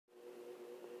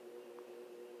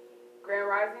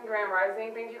Grand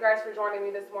Rising. Thank you guys for joining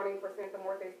me this morning for Santa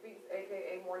Murete Speaks,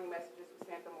 aka Morning Messages with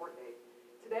Santa Murete.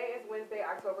 Today is Wednesday,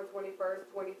 October 21st,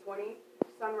 2020.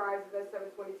 Sunrise is at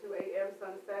 7:22 a.m.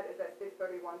 Sunset is at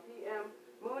 6:31 p.m.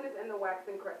 Moon is in the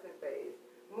waxing crescent phase.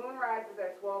 Moonrise is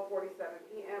at 12:47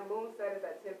 p.m. Moonset is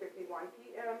at 10:51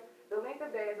 p.m. The length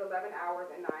of day is 11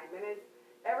 hours and 9 minutes.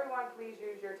 Everyone, please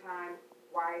use your time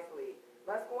wisely.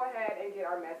 Let's go ahead and get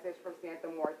our message from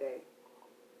Santa Murete.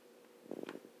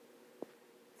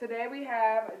 Today we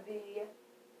have the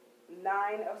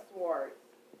Nine of Swords.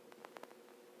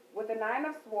 With the Nine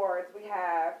of Swords, we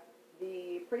have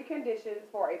the preconditions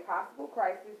for a possible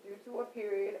crisis due to a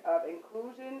period of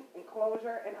inclusion,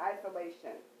 enclosure, and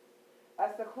isolation.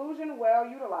 A seclusion well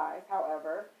utilized,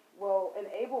 however, will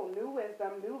enable new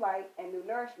wisdom, new light, and new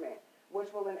nourishment,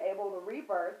 which will enable the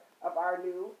rebirth of our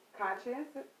new conscience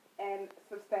and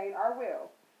sustain our will,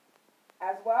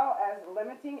 as well as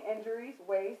limiting injuries,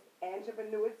 waste,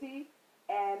 ingenuity,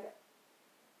 and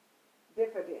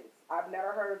diffidence. I've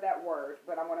never heard of that word,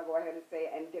 but I'm going to go ahead and say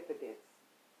diffidence.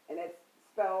 And it's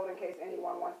spelled, in case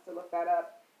anyone wants to look that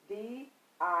up, Diffidence.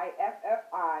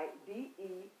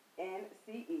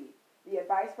 The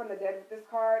advice from the dead with this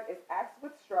card is act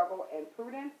with struggle and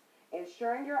prudence,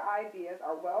 ensuring your ideas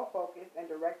are well focused and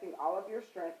directing all of your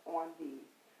strength on these.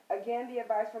 Again, the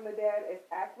advice from the dead is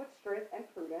act with strength and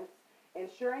prudence,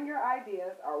 ensuring your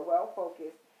ideas are well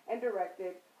focused and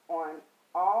directed on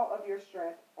all of your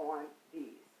strength on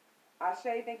these.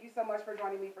 Ashe, thank you so much for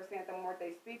joining me for Santa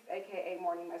Murete Speaks, aka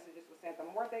Morning Messages with Santa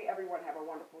Murete. Everyone have a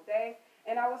wonderful day,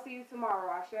 and I will see you tomorrow,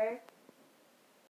 Ashe.